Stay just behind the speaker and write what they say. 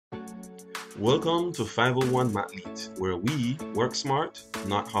Welcome to 501 Mathlete, where we work smart,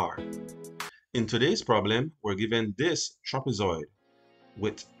 not hard. In today's problem, we're given this trapezoid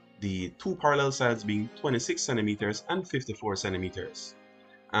with the two parallel sides being 26 centimeters and 54 centimeters.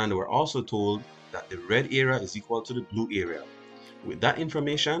 And we're also told that the red area is equal to the blue area. With that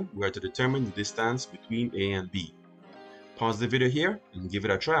information, we are to determine the distance between A and B. Pause the video here and give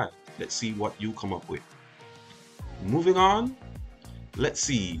it a try. Let's see what you come up with. Moving on, let's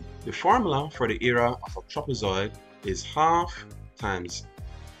see. The formula for the area of a trapezoid is half times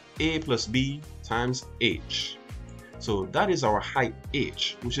A plus B times H. So that is our height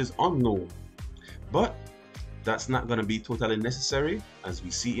H, which is unknown. But that's not going to be totally necessary, as we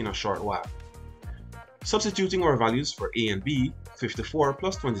see in a short while. Substituting our values for A and B, 54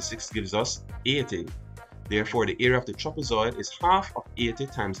 plus 26 gives us 80. Therefore, the area of the trapezoid is half of 80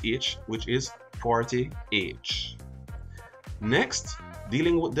 times H, which is 40H. Next,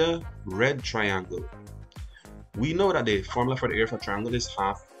 dealing with the red triangle. We know that the formula for the area of a triangle is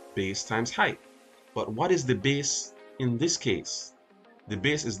half base times height. But what is the base in this case? The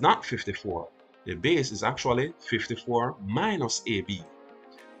base is not 54. The base is actually 54 minus AB.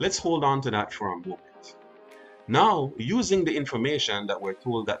 Let's hold on to that for a moment. Now, using the information that we're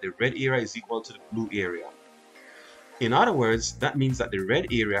told that the red area is equal to the blue area. In other words, that means that the red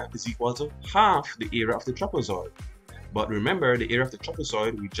area is equal to half the area of the trapezoid. But remember, the area of the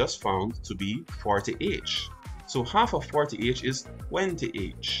trapezoid we just found to be 40H. So half of 40H is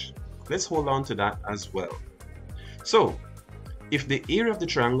 20H. Let's hold on to that as well. So if the area of the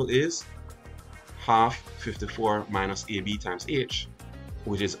triangle is half 54 minus AB times H,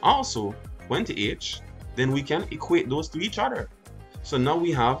 which is also 20H, then we can equate those to each other. So now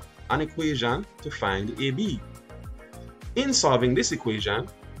we have an equation to find AB. In solving this equation,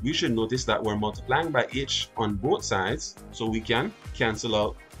 we should notice that we're multiplying by H on both sides, so we can cancel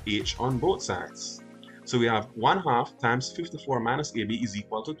out H on both sides. So we have 1/2 times 54 minus AB is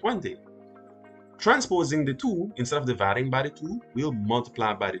equal to 20. Transposing the 2, instead of dividing by the 2, we'll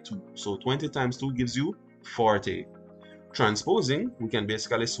multiply by the 2. So 20 times 2 gives you 40. Transposing, we can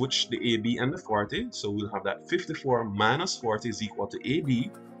basically switch the AB and the 40, so we'll have that 54 minus 40 is equal to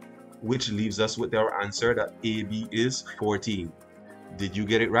AB, which leaves us with our answer that AB is 14. Did you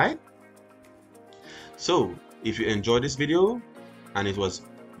get it right? So, if you enjoyed this video and it was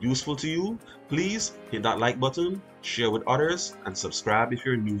useful to you, please hit that like button, share with others, and subscribe if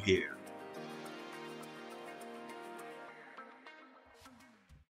you're new here.